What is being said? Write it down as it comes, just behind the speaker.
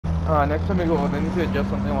Next time I go out, I need to adjust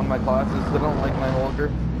something on my classes. I don't like my Holger.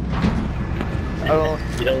 I don't.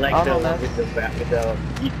 You don't like the one one with the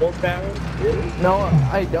default barrel? Really? No,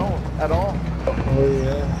 I don't at all. Oh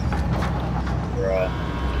yeah. Bruh.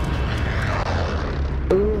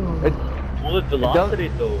 Bullet velocity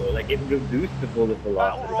though, like it reduced the bullet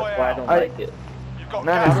velocity. That's why I don't like it. Man,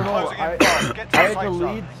 I don't know. I had to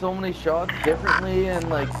lead so many shots differently, and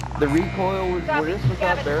like the recoil was worse with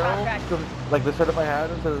that barrel. Like the setup I had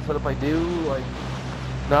instead of the setup I do. Like,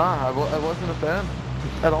 nah, I wasn't a fan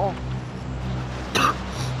at all.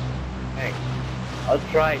 Hey, I'll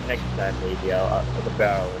try it next time maybe. I'll the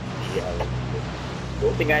barrel and see how it is. The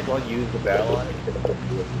only thing I don't use the barrel on is the bullet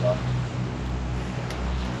velocity.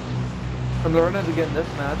 I'm gonna run it again this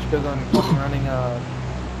match because I'm fucking running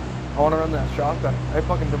I want to run that shotgun. I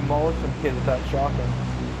fucking demolished some kid with that shotgun.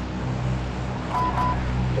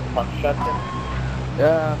 The pump shotgun?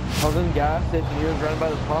 Yeah, I was in the gas station. He was running by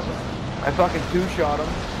the pump. I fucking two-shot him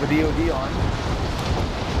with EOD on.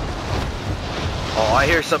 Oh, I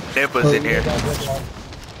hear some nimbas in here.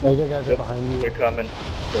 No, you guys are behind you. They're coming.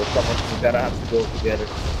 So someone, we gotta have to go together.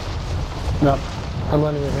 No, I'm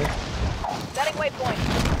running in here. Setting waypoint.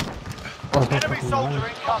 Oh, Enemy soldier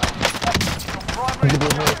incoming. Is it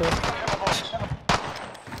being here with us?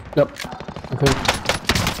 Yep. Okay.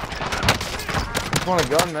 Just want a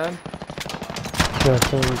gun, man. Yeah,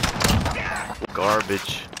 same.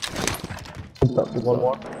 Garbage. One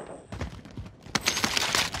more.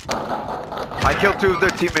 I killed 2 of their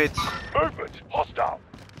teammates. Movement. Hostile.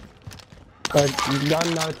 You got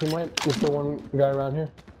not a team wipe? There's still one guy around here.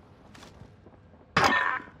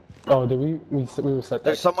 Oh, did we were set.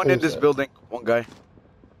 There's someone in this building. One guy.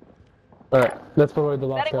 Alright, let's provide the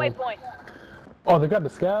last Setting guy. waypoint. Oh, they got the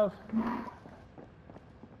scav.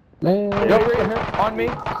 Man. Yo, right here, on me.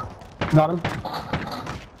 Got him.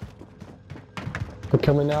 They're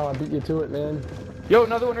coming now, I beat you to it, man. Yo,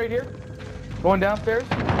 another one right here. Going downstairs.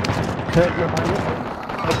 Okay, you're behind me.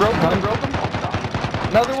 I broke him.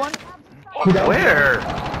 Another one. Where?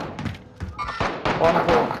 On the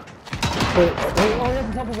floor. Wait, oh, yeah,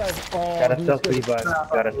 the couple guys. Oh, Gotta he's self good. revive.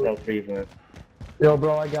 Gotta self revive. Yo,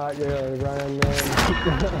 bro, I got you, Ryan,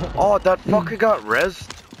 man. Oh, that fucker got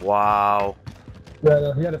rezzed. Wow.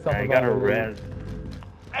 Yeah, he had a self I got a res.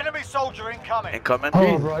 Enemy soldier incoming. Incoming.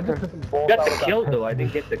 Oh, bro, I just took some balls Got out the with kill that. though. I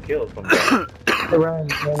didn't get the kill from that. Hey, Ryan,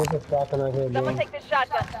 man, there's a shotgun right here, Someone bro. take this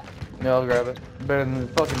shotgun. Yeah, I'll grab it. Better than the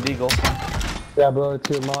fucking Deagle. Yeah, bro, it's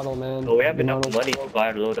your model, man. So we have enough Model. money to buy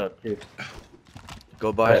a loadout too.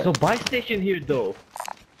 Go buy There's no it. buy station here though.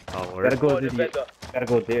 Oh, Gotta go to the, gotta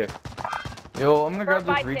go there. Yo, I'm gonna grab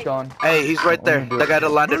this recon. Hey, he's right there. The guy that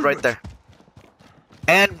landed right there.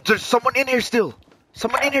 And there's someone in here still.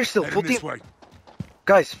 Someone in here still. Full team.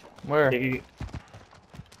 Guys. Where? On blue,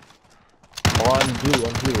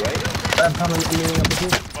 right? I'm coming, I'm meeting up with you.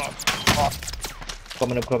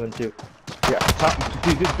 Coming too. Yeah.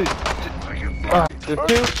 There's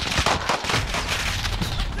two.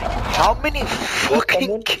 How many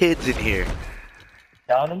fucking kids in here?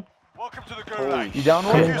 Down him. Welcome to the Gulag. You down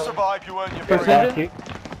If one? you survive, you earn your Precision?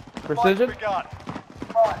 Precision? begun.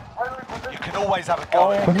 You can always have a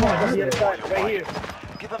go. Oh, come on, on the other side, right here.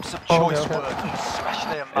 Give them some Oh, choice okay. words,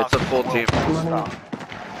 especially a It's a full team.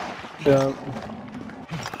 Yeah.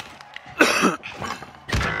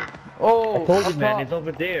 Oh, I told you, up man, top. it's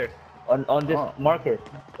over there. On this marker.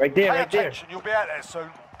 Right there, Pay right there. attention, you'll be out there soon.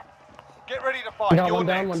 Get ready to I fight. got You're one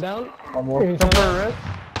down, next. one down. One more. He's Come for on. a rest.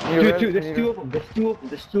 Two, there's two of them. There's two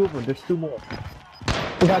of them. There's two more.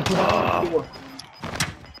 We got two down. Two more.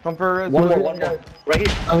 Come for a rest. One more. Right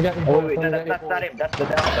here. I got Oh wait, that's not him. That's the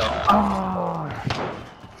down guy.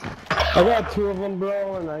 I got two of them,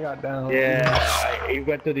 bro, and I got down. Yeah, he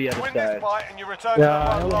went to the other Win this side. fight and you return Yeah, to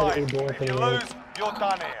I the front only had line. 8 bullets If you anyway. lose, you're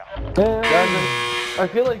done here. Guys, I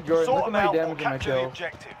feel like Jordan. Sort Look at them my out or damage in my capture the kill.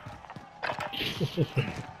 objective.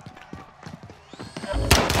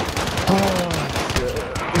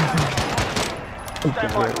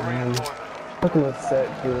 Stand by for reinforcement. Look at this set,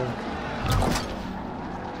 dude.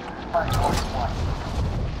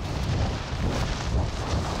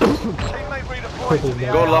 Teammate redeployed to the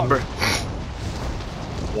Go AO. lumber.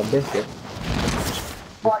 Lumber, yeah.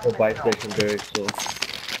 There's no buy station there, so.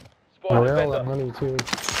 Oh, they all have money, too.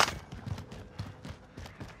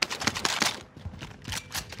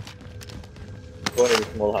 One in the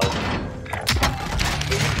small house.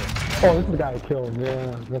 Oh, this is the guy I killed.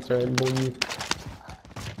 Yeah, that's right, I believe.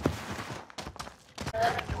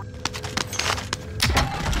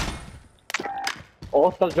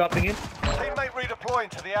 All stuff dropping in. Teammate redeploying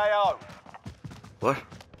to the AO. What?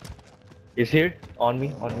 He's here. On me.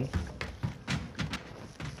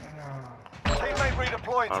 Teammate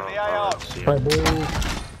redeploying point I to don't, the I AR. don't see him. Alright, boys.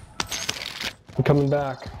 I'm coming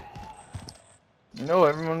back. No,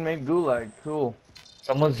 everyone made gulag. Cool.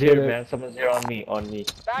 Someone's here, man. Someone's here on me. Bounty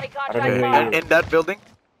I don't contract know Okay. where he spotted. is. In that building?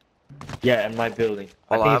 Yeah, in my building.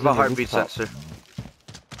 Hold on, I think have a he's on the heartbeat rooftop. sensor.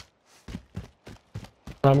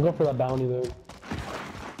 I'm going for that bounty though.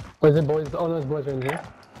 Oh, is it boys? Oh no, it's boys right in here.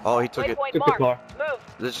 Oh, he took it. Waypoint Took the car. marked. Move.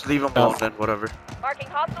 Just leave him alone then, whatever. Marking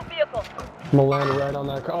hostile vehicle. I'm gonna land right on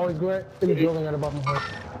that car. Oh, he's great. In the building right above my head.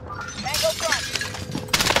 Tango front.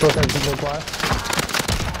 Okay, people fly.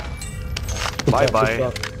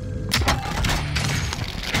 Bye-bye.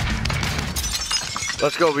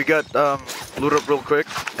 Let's go, we got, loot up real quick,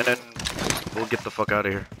 and then we'll get the fuck out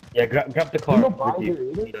of here. Yeah, grab the car. There's no buy with you.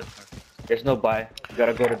 here either? There's no buy. You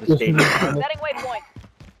gotta go to the Yes, stadium. Setting waypoint.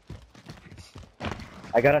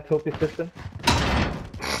 I got a trophy system.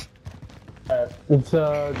 It's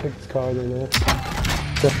take this car in there.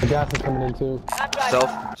 The gas is coming in too. Not driving.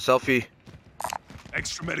 Selfie.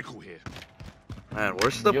 Extra medical here. Man,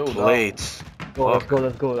 where's the Yo, plates? Go, let's Fuck. go,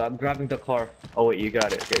 let's go. I'm grabbing the car. Oh wait, you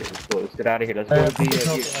got it. Okay, let's go. Let's get out of here. Let's go to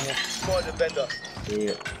the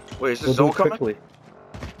yeah. Wait, is this We'll do zone it coming? quickly.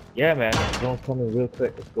 Yeah, man. Zone's coming real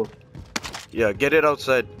quick. Let's go. Yeah, get it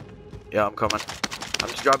outside. Yeah, I'm coming. I'm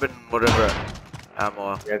just grabbing whatever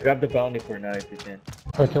ammo. Yeah, grab the bounty for now if you can.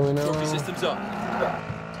 Alright, can we know? Systems up.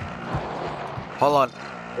 Hold on.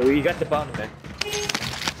 Oh, you got the bounty, man.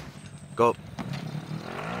 Go.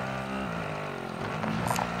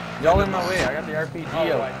 Y'all in my way. I got the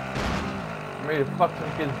RPG out. I'm ready to fuck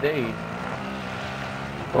some kids' day.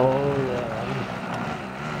 Oh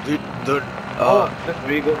yeah. Dude,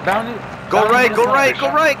 Where you go? Bounty. go bounty right, in go the right, car.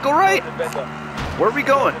 go right, go right. Where are we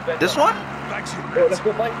going? This one? Oh, let's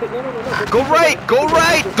go fight. No. Go right, go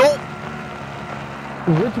right, go.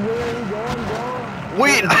 Which way are you going, bro?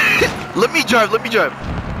 Wait, let me drive, let me drive.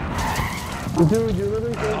 Dude, you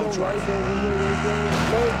literally said go right there.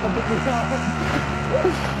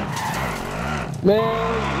 Man.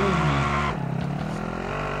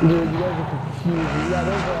 Dude, you guys are confused. Yeah,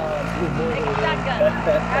 there's Taking shotgun.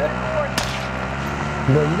 Having support.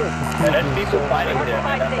 bro, you guys are And confused. there's people fighting there,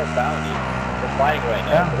 man. That's a bounty. They're fighting right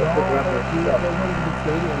now. Let's go grab their stuff.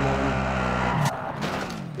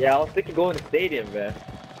 Yeah, I was thinking going to the stadium, man.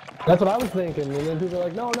 That's what I was thinking, and then people are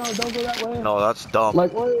like, no, don't go that way. No, that's dumb.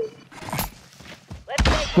 Like, what? Let's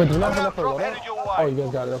take Wait, do you not have enough for Drop what? headed your Oh, way. you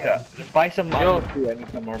guys got it, okay. Yeah, just buy some ammo too. I need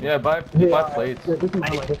some more. Yeah, buy plates. Yeah, this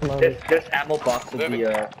is my This ammo box of the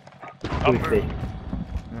police station.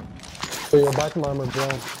 So yeah, buy some armor, bro.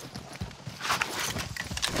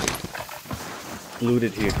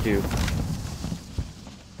 Looted here too.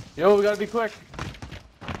 Yo, we gotta be quick.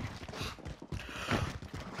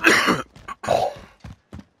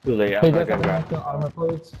 Too late. Hey, I'm guys, not gonna grab. the armor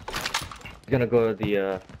plates. Gonna go to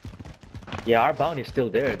the. Yeah, our bounty's still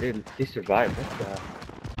there. They survived. What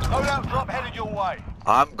the? Loadout drop headed your way.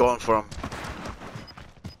 I'm going for him.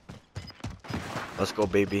 Let's go,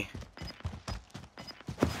 baby.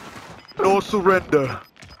 No surrender.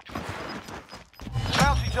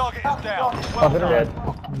 Bounty target is down. I Well better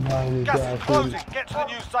done. run. Gas is closing. Get to the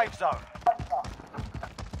new safe zone.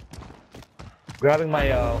 Grabbing my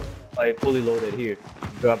my fully loaded here.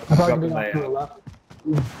 Probably off to the left.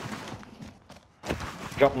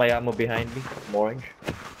 Drop my ammo behind me. Orange.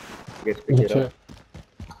 You guys pick it Gotcha. up.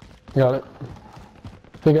 Got it.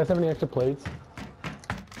 Do you guys have any extra plates?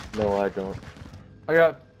 No, I don't. I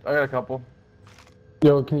got a couple.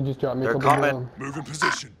 Yo, can you just drop me a They're couple coming. more? Move in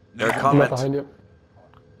position. They're I'm coming. right behind you.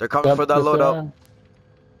 They're coming Yep, for that yes, loadout.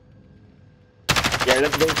 sir. Yeah,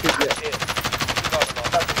 let's go to the.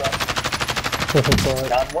 Perfect, alright.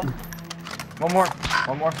 Down one. One more.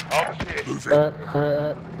 Move it.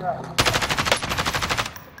 Alright.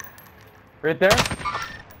 Right there.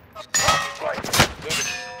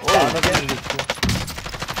 Down again.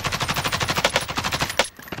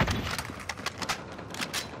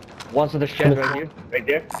 One's in the shed right here. Right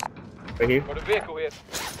there. Right here. Got a vehicle here.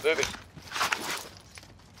 Move it.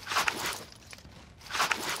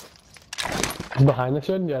 He's behind the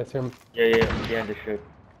shed? Yeah, I see him. Yeah, behind the shed.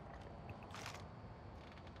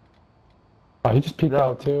 Oh, he just peeked No.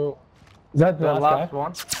 out too. Is that the The last last guy?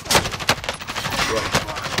 one.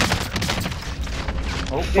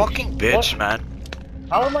 Oh, fucking bitch, man.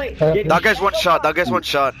 How am I getting? That guy's one shot. That guy's one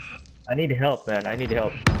shot. I need help, man. I need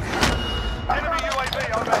help. Enemy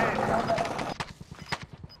UAV overhead.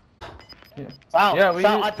 Found, Yeah, we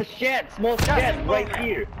found need- at the shed. Small shed right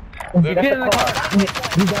here. Get in the car.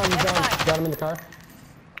 He's down. Got him in the car.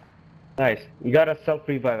 Nice. You got a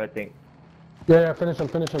self-revive, I think. Yeah, finish him.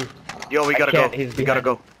 Yo, we gotta go. can't, he's We gotta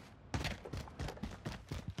behind. go.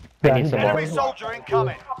 I Yeah, need he's some down. more. Enemy soldier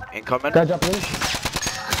incoming. Incoming. Guy jumping in.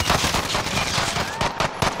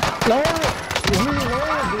 No!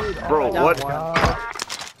 Dude. Bro, what? Wow.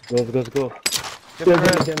 Let's go. Get the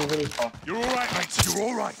res. You're alright, mate. You're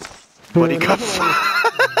alright. Buddy cups.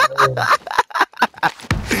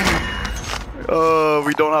 Oh,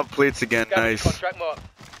 we don't have plates again. Nice. Contract mark.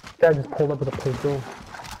 Guy just pulled up with a pistol.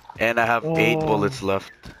 And I have 8 bullets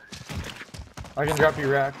left. I can drop you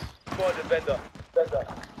racks. Squad defender.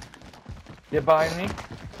 Get behind me.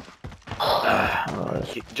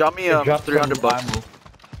 Drop me Drop $300 bucks.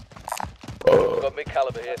 Got big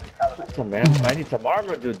caliber here. Oh, man, I need some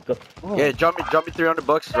armor, dude. Yeah, drop me $300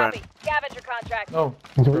 bucks, Ran. Copy. Scavenger contract. No.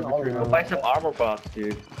 Go buy some armor box,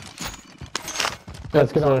 dude.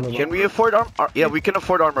 Let's get on. Can we afford armor? Yeah, we can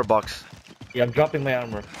afford armor box. Yeah, I'm dropping my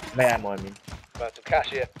armor. My ammo, I mean. Got some cash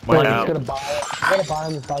here. Why I'm now? just gonna buy it. I'm gonna buy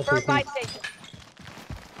him this buy First buy station. station.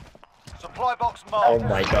 Supply box marked. Oh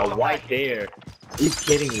my god, right there. Are you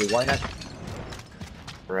kidding me? Why not?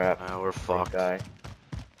 Crap. We're fucked. Guy.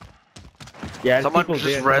 Yeah, Someone people just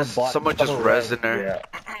there, res- bought- someone just res in there. Yeah,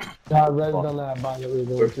 Yeah, res on that buy that we're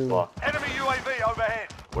we're going to. fucked. Enemy UAV overhead.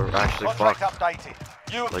 We're actually Contract fucked. updated.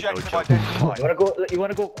 New Like no objective joke. identified. You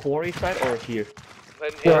wanna go quarry side or here? Yeah, I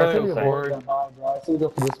Yeah, think we sorry. avoid that buy, bro. I think we go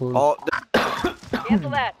for this one. Oh, Cancel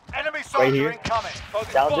that. Enemy soldier here. incoming.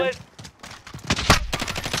 Focus Down spotted.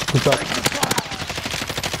 What's up?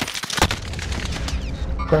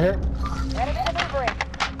 Right here. Enemy maneuvering.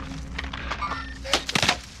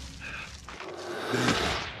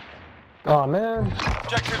 Oh man.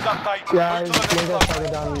 Objectives updated. Yeah, Move to the maybe I next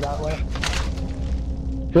started down location. that way.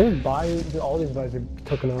 These buy, all these buys are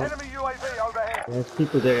taken out. Enemy UAV overhead. There's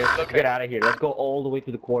people there. Let's get out of here. Let's go all the way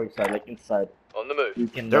to the quarry side, like inside. On the move. You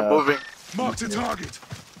can. they're moving. Mark the target.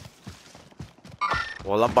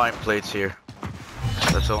 Well, I'm buying plates here.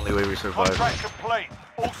 That's the only way we survive. Contract complete.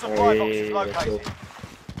 All supply boxes Hey, let's located.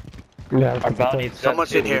 Yeah, Our bounty is done, Someone's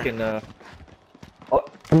too. in here. We can,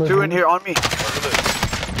 I'm 2 in here on me.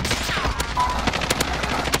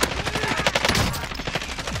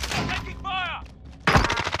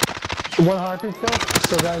 One heartbeat still?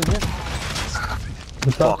 Still guy in here?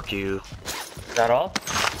 What's up? Fuck you. is that all?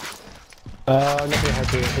 Nothing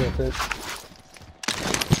heartbeat. That's it.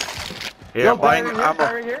 Here, I'm buying Right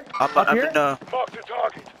ammo. here. I'm Up in here? Mark the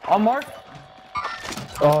target. On mark.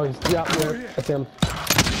 Oh, he's, yeah, that's him.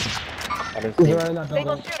 I don't He's see. right in that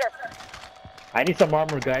Single building. shooter. I need some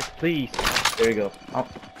armor, guys, please. There you go.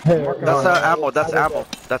 Hey, That's ammo. That's ammo.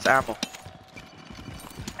 That's ammo.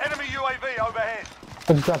 Enemy UAV overhead.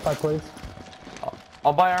 I just dropped 5 plates.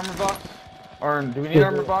 I'll buy armor box. Or do we need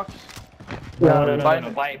armor box? No. buy-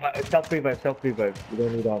 Buy self revive. You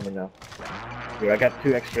don't need armor now. Here, I got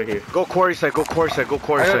 2 extra here. Go quarry side. Go quarry side. Go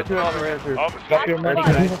quarry I got side. 2 on the res here. Drop your money,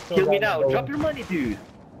 Ready. guys. Kill me now. Drop your money, dude.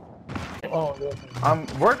 Oh, yeah. I'm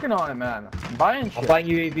working on it, man. I'm buying I'm shit. buying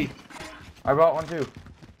UAV. I bought one too.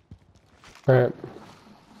 Alright.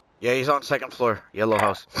 Yeah, he's on 2nd floor. Yellow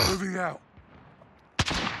house. Moving out.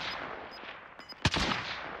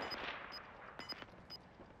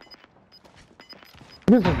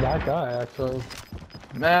 This is that guy, actually.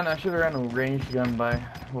 Man, I should have ran a ranged gun by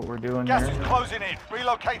what we're doing Gas here. is closing in.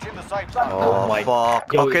 Relocating the safe zone. Oh, my-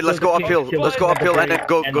 fuck. Yo, Okay, let's kill go the uphill. kill Let's the go uphill and then guy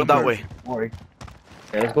go and that the way. Orange.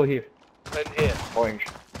 Yeah, let's go here. And here. Orange.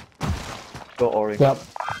 Go orange. Yep.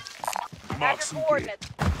 Have your coordinates.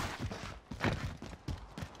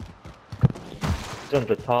 It's on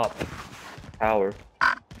the top tower.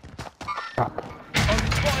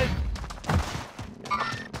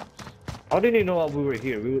 How did he know we were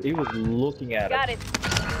here? He was looking at Got us.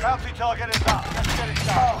 it. Bounty target is up. Let's get it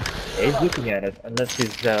done. Yeah, he's looking at us, unless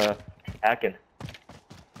he's hacking.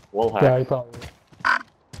 Wall Yeah, hack. he probably.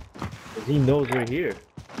 'Cause he knows we're here.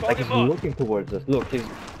 Like he's looking towards us. Look, he's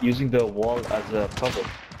using the wall as a cover.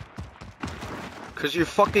 Cause you're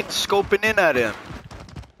fucking scoping in at him.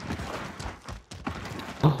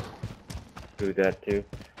 Do that too.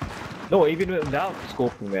 No, even without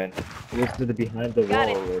scoping, man. He was to the behind the Got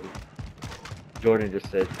wall it. already. Jordan just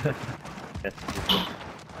said. Yes.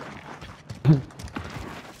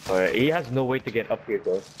 Alright, he has no way to get up here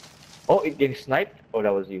though. Oh, it getting sniped? Oh,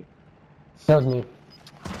 that was you. That was me.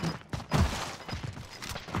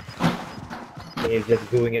 He's just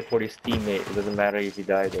doing it for his teammate. It doesn't matter if he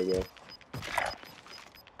died, I guess.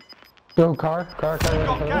 Yo, car right Got in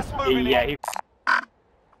front of gas us. moving Yeah, in. he.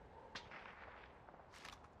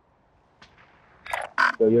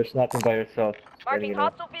 So you're snapping by yourself. just letting Marking you know.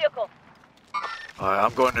 hostile vehicle. Alright,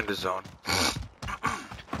 I'm going in the zone.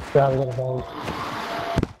 Yeah, we got a bomb.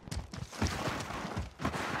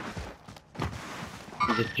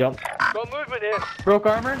 He just jumped. Got movement here. Broke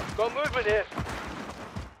armor? Got movement here.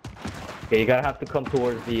 Okay, you gotta have to come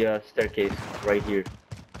towards the staircase right here.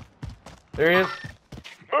 There he is.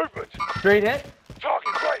 Movement. Straight hit.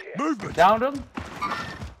 Target right here. Movement. Downed him.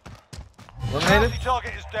 Eliminated. Bounty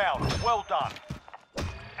target is down. Well done.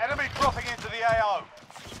 Enemy dropping into the AO.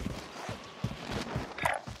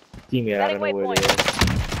 Teammate, I don't know where they are.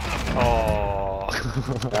 Oh,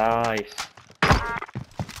 nice.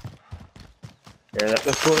 Yeah,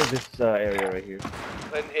 let's go to this area right here.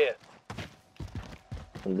 Then here.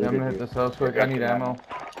 I'm gonna hit this house quick. I need ammo.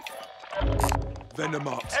 Vendor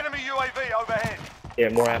marked. Enemy UAV overhead. Yeah,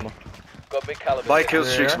 more ammo. Got big caliber. Buy kill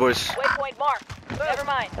streaks, boys. Waypoint mark. Never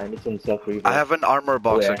mind. I need some self revive. I have an armor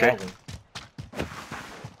box, okay?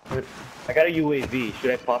 I got a UAV.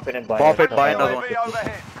 Should I pop it and buy Pop it, it? buy another one. UAV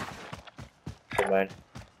overhead. Never mind.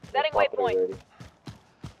 Setting Pop it waypoint. already.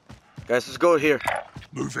 Guys, let's go here.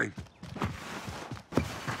 Moving.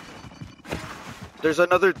 There's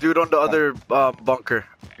another dude on the other bunker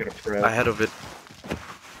Gonna press. ahead of it.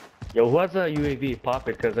 Yo, who has a UAV? Pop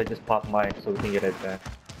it, cause I just popped mine, so we can get it back.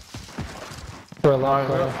 For a long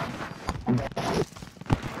time.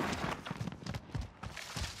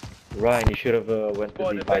 Ryan, you should have went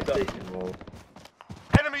to the buy station. Well,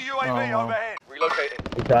 Enemy UAV Oh. overhead.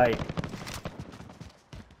 Relocating. he died.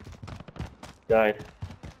 Died.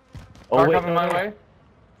 Oh Car wait, coming no, my no. way.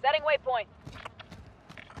 Setting waypoint.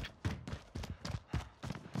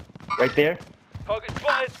 Right there. Target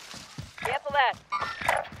spotted. Cancel that.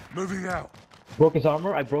 Moving out. Broke his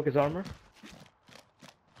armor. I broke his armor.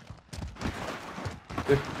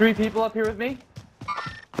 There's 3 people up here with me.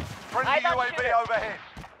 Friendly Eyes on UAV shooter. overhead.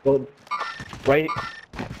 Well, right.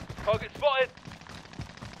 Target spotted.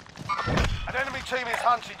 An enemy team is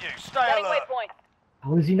hunting you. Stay Setting alert. waypoint.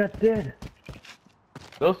 How is he not dead?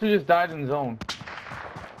 Those 2 just died in zone.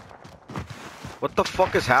 What the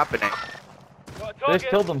fuck is happening? Got a They just target.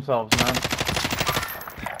 killed themselves, man.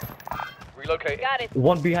 Relocating. Got it.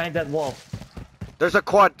 One behind that wall. There's a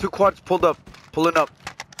quad, 2 quads pulling up.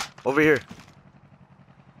 Over here.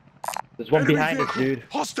 There's one behind us, dude.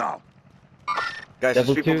 Hostile. Guys, there's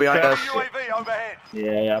Level people 2 behind crash. us. UAV overhead.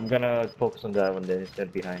 Yeah, I'm gonna focus on that one then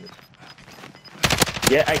instead behind us.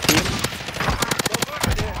 Yeah, I see him.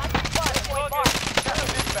 Waypoint mark.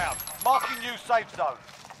 Gas inbound. Marking new safe zone.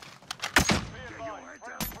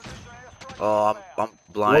 Oh, I'm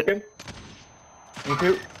blind. Broken. Me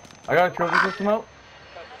too. I got a trophy system out.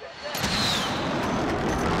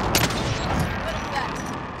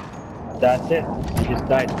 That's it. He just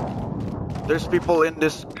died. There's people in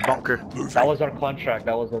this bunker. That was our contract.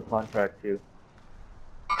 That was our contract too.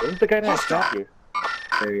 Where's the guy that shot you?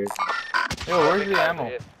 There he is. Yo, where's the ammo?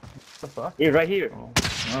 Here. What the fuck? Here, right here. Oh,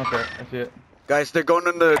 okay, I see it. Guys, they're going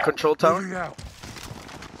in the control tower. out.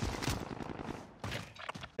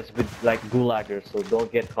 It's with like gulaggers, so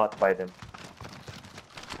don't get caught by them.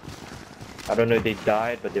 I don't know if they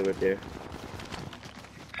died, but they were there.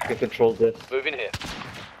 You can control this. Moving here.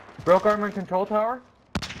 Broke armor and control tower.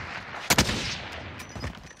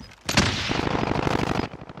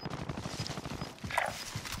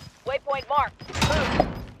 Waypoint mark.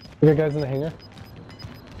 You got guys in the hangar?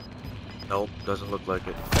 Nope, doesn't look like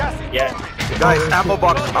it. Gas inbound. Yeah. Guys, ammo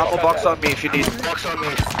box on me if you need. Box on me.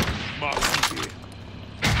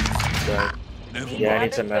 Right. Yeah, I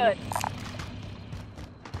need some ammo. Understood.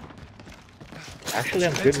 Actually,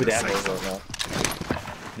 I'm good with ammo right now.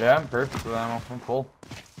 Yeah, I'm perfect with ammo. I'm full.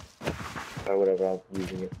 Or whatever, I'm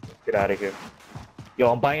using it. Let's get out of here.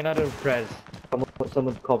 Yo, I'm buying another prez.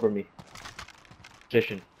 Someone cover me.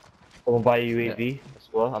 Position. Someone buy a UAV as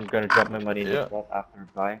well. I'm gonna drop my money in Yeah. the spot after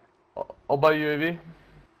buying. I'll buy UAV.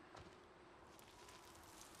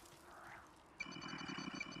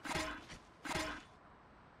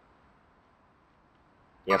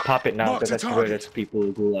 Yeah, pop it now, Mark because the that's where target. there's people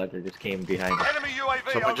who gulag that just came behind us. Enemy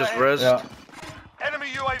UAV Someone just overhead. rezzed. Yeah. Enemy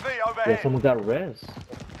UAV Yeah, overhead. someone got res.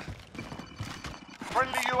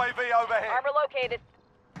 Friendly UAV overhead. Armor located.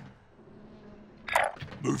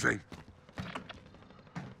 Moving.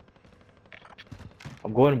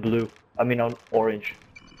 I'm going blue. I mean on orange.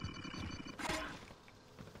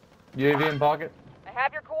 UAV in pocket. I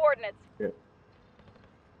have your coordinates.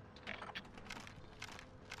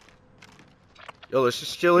 Yo, let's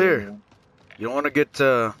just chill here. You don't want to get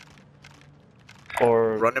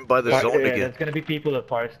Or running by the Fire- zone yeah, again. There's gonna be people at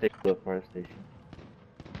fire station.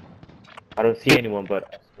 I don't see anyone,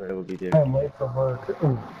 but I swear they will be there. I'm late for work.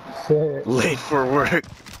 Shit. Late for work.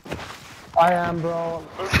 I am, bro.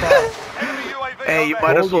 Enemy UAV Hey, you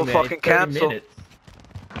overhead. might as well Told you, man, fucking it's 30 cancel. minutes.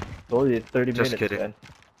 Told you, it's 30 Just minutes, kidding. man.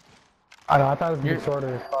 I know, I thought it was be shorter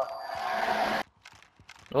as fuck.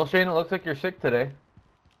 Well, Shane, it looks like you're sick today.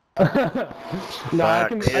 No, I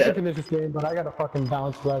can Facts. finish this game, but I gotta fucking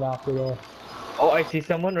bounce right after that. Oh, I see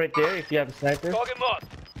someone right there. If you have a sniper. Target marked.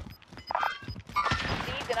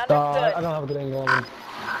 Need Understood. I don't have a good angle on him.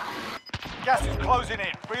 Gas is closing in.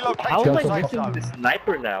 Relocate How to am the I safe missing zone. the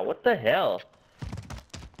sniper now? What the hell?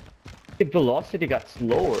 The velocity got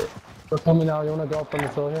slower. They're coming now. You wanna go up on the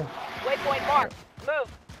hill here? Waypoint marked.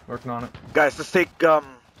 Move. Working on it. Guys, let's take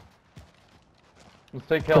Let's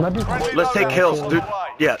take Can help. I be Friendly let's take loadout hills, on dude. the way.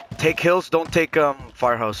 Yeah, take hills. Don't take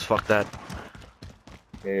firehouse. Fuck that.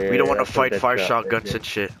 We don't want to fight fire shotguns and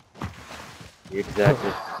shit.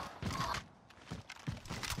 Exactly.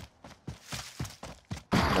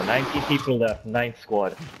 90 people left, 9th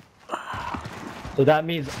squad. So that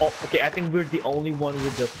means, okay, I think we're the only one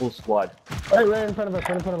with the full squad. right in front of us,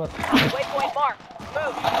 right in front of us. Waypoint marked.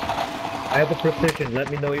 Move. I have a precision, let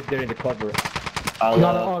me know if they're in the cover. I'll, No,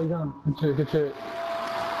 oh, you got him. Good shit.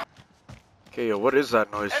 Okay, yo, what is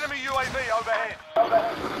that noise? Enemy UAV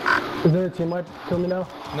overhead. Is there a team wipe? Kill me now?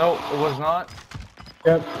 No, it was not.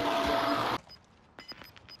 Yep.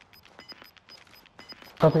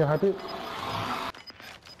 Something a heartbeat?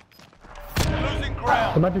 Losing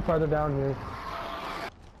ground. It might be farther down here.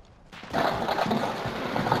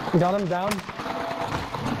 Got him down.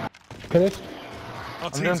 Finished.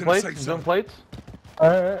 I'm doing plates. I'm doing plates.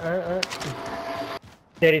 Alright.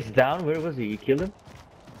 That is down, where was he? You killed him?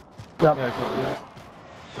 Yep. Yeah, cool, yeah.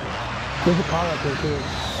 There's a car up there too.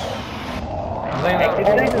 I'm laying out.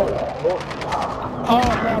 Oh,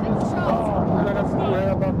 crap. Right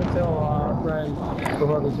above the hill, Ryan.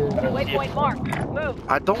 Above the hill. Waypoint marked. Move.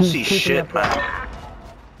 I don't He's see creeping shit, up man.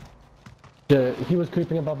 Yeah, he was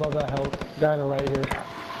creeping above that hill. Guy on the right here.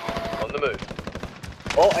 On the move.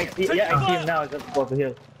 Oh, I see, yeah, I see him now, just above the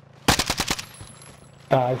hill.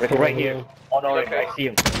 It's Right here, on orange, I see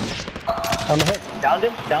him. I'm hit. Downed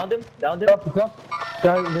him. It's up.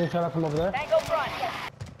 Guy being shot up from over there. Tango front.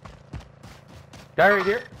 Guy right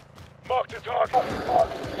here. Mark the target. On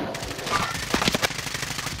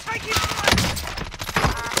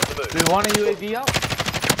the move. Do you want a UAV out?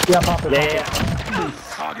 Yeah, pop it. Yeah.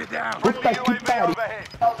 Target down. Friendly UAV overhead.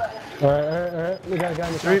 Alright. We got a guy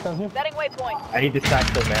in the truck down here. Setting waypoint. I need the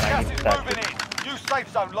satchel, man, I Gas need is the satchel. moving in. New safe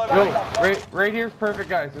zone Yo, located. right here's perfect,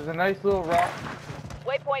 guys. There's a nice little rock,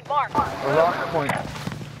 Waypoint marked. a rock point.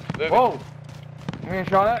 Moving. Whoa! I'm getting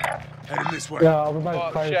shot at. Heading this way. Yeah, over by the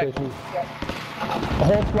fire check. station. The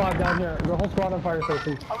whole squad down here. The whole squad on fire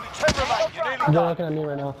station. Only 10 remain. You're nearly They're done. looking at me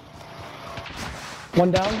right now.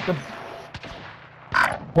 One down.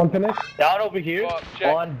 One finish. Down over here, Check.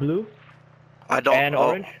 on blue I don't. and oh.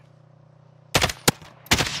 orange.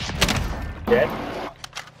 Dead.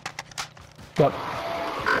 Yep.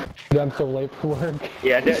 I'm so late for work.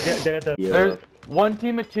 Yeah, they're at the... There's one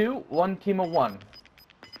team of 2, one team of 1.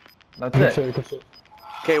 That's Good it. shit, good shit.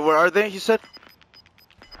 Okay, where are they? You said.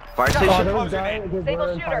 Fire Oh, station. there was a guy. They Single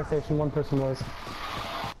were in fire shooter. station. One person was.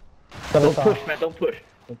 Don't push, man, don't push.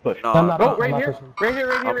 Don't push. No, I'm not- Oh, right I'm here. pushing. Right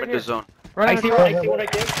here. I'm in Right the here. zone. Run I out see of what time. I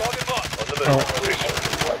did. Target marked. On the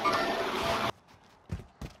move.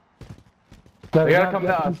 They gotta come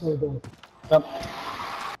to us. Yep.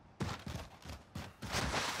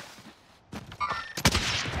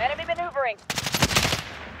 Enemy maneuvering.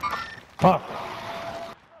 Fuck.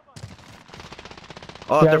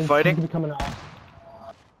 Oh, Yeah, they're he fighting. seems to be coming out.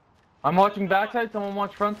 I'm watching backside. Someone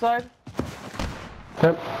watch front side.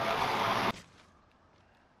 Yep.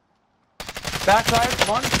 Backside.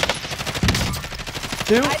 1,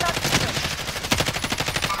 2. Eyes on shooter.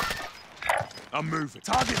 I'm moving.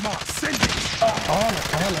 Target marked. Send it. Oh, my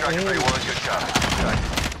God.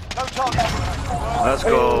 No target. Let's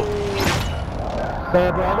go. Bro, I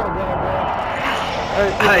gotta go,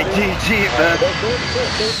 Hey, GG, man. bro.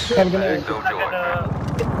 Have a good night.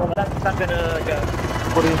 That's not gonna...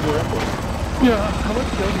 What is your record? Yeah, how much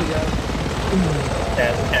kills you guys?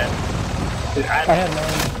 10. Dude, I had 9.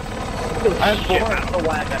 I have 4. I don't know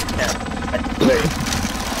why I got 10. That's great.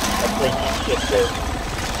 I'm playing shit, dude.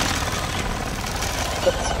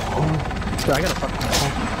 So I gotta fucking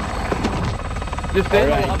Just stay in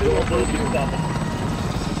the Alright, lobby. We'll boot you.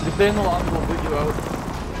 Just stay in the lobby. We'll boot you out.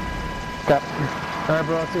 Yep. Alright,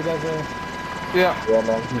 bro. I'll see you guys later. Yeah. Yeah,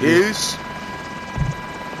 man. Peace.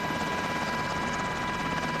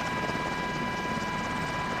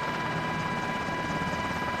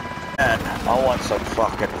 Man, I want some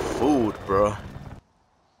fucking food, bro.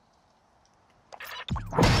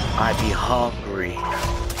 I be hungry.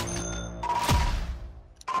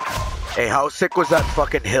 Hey, how sick was that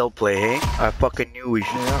fucking hill play, hey? I fucking knew we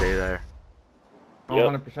should stay there.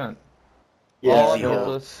 100%. Yeah, Easy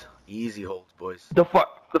holds. Easy holds, boys. the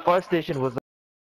fire station was